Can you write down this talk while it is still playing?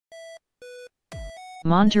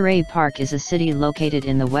Monterey Park is a city located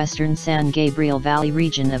in the western San Gabriel Valley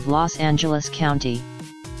region of Los Angeles County.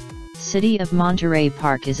 City of Monterey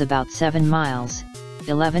Park is about 7 miles,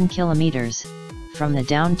 11 kilometers, from the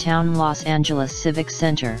downtown Los Angeles Civic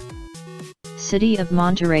Center. City of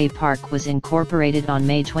Monterey Park was incorporated on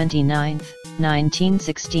May 29,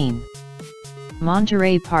 1916.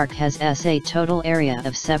 Monterey Park has a total area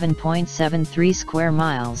of 7.73 square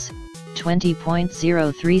miles,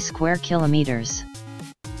 20.03 square kilometers.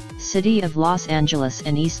 City of Los Angeles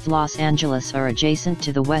and East Los Angeles are adjacent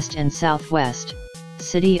to the west and southwest.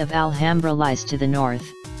 City of Alhambra lies to the north,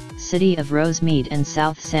 City of Rosemead and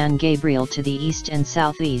South San Gabriel to the east and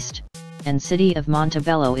southeast, and City of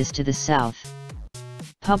Montebello is to the south.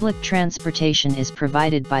 Public transportation is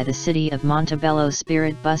provided by the City of Montebello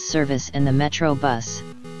Spirit bus service and the Metro bus.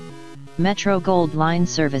 Metro Gold Line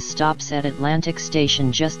service stops at Atlantic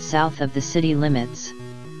Station just south of the city limits.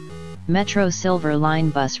 Metro Silver Line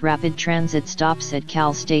bus rapid transit stops at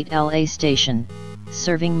Cal State LA Station,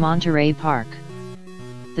 serving Monterey Park.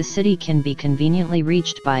 The city can be conveniently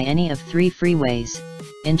reached by any of 3 freeways.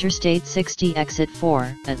 Interstate 60 Exit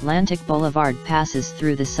 4, Atlantic Boulevard passes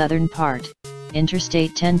through the southern part,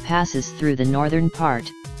 Interstate 10 passes through the northern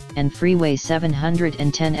part, and Freeway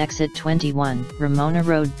 710 Exit 21, Ramona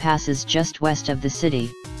Road passes just west of the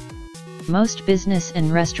city. Most business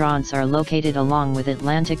and restaurants are located along with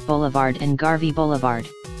Atlantic Boulevard and Garvey Boulevard.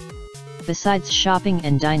 Besides shopping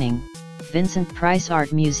and dining, Vincent Price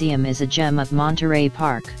Art Museum is a gem of Monterey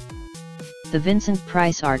Park. The Vincent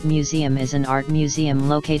Price Art Museum is an art museum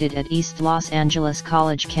located at East Los Angeles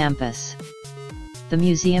College campus. The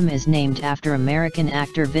museum is named after American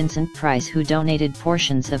actor Vincent Price, who donated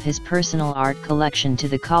portions of his personal art collection to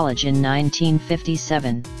the college in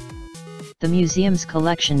 1957. The museum's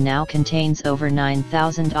collection now contains over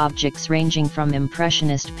 9,000 objects ranging from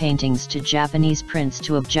Impressionist paintings to Japanese prints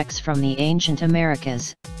to objects from the ancient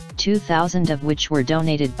Americas, 2,000 of which were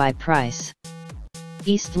donated by Price.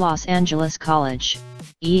 East Los Angeles College,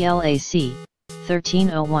 ELAC,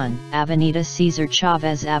 1301 Avenida Cesar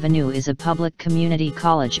Chavez Avenue is a public community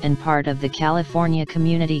college and part of the California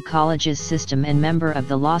Community Colleges system and member of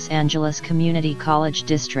the Los Angeles Community College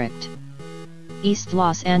District. East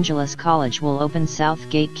Los Angeles College will open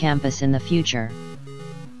Southgate campus in the future.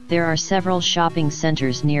 There are several shopping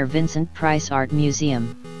centers near Vincent Price Art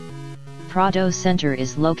Museum. Prado Center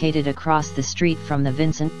is located across the street from the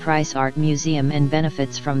Vincent Price Art Museum and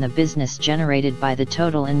benefits from the business generated by the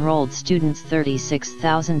total enrolled students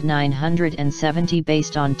 36,970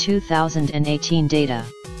 based on 2018 data.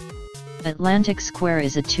 Atlantic Square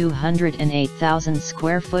is a 208,000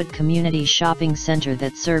 square foot community shopping center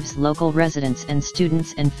that serves local residents and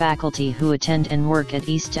students and faculty who attend and work at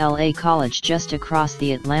East LA College just across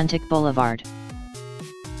the Atlantic Boulevard.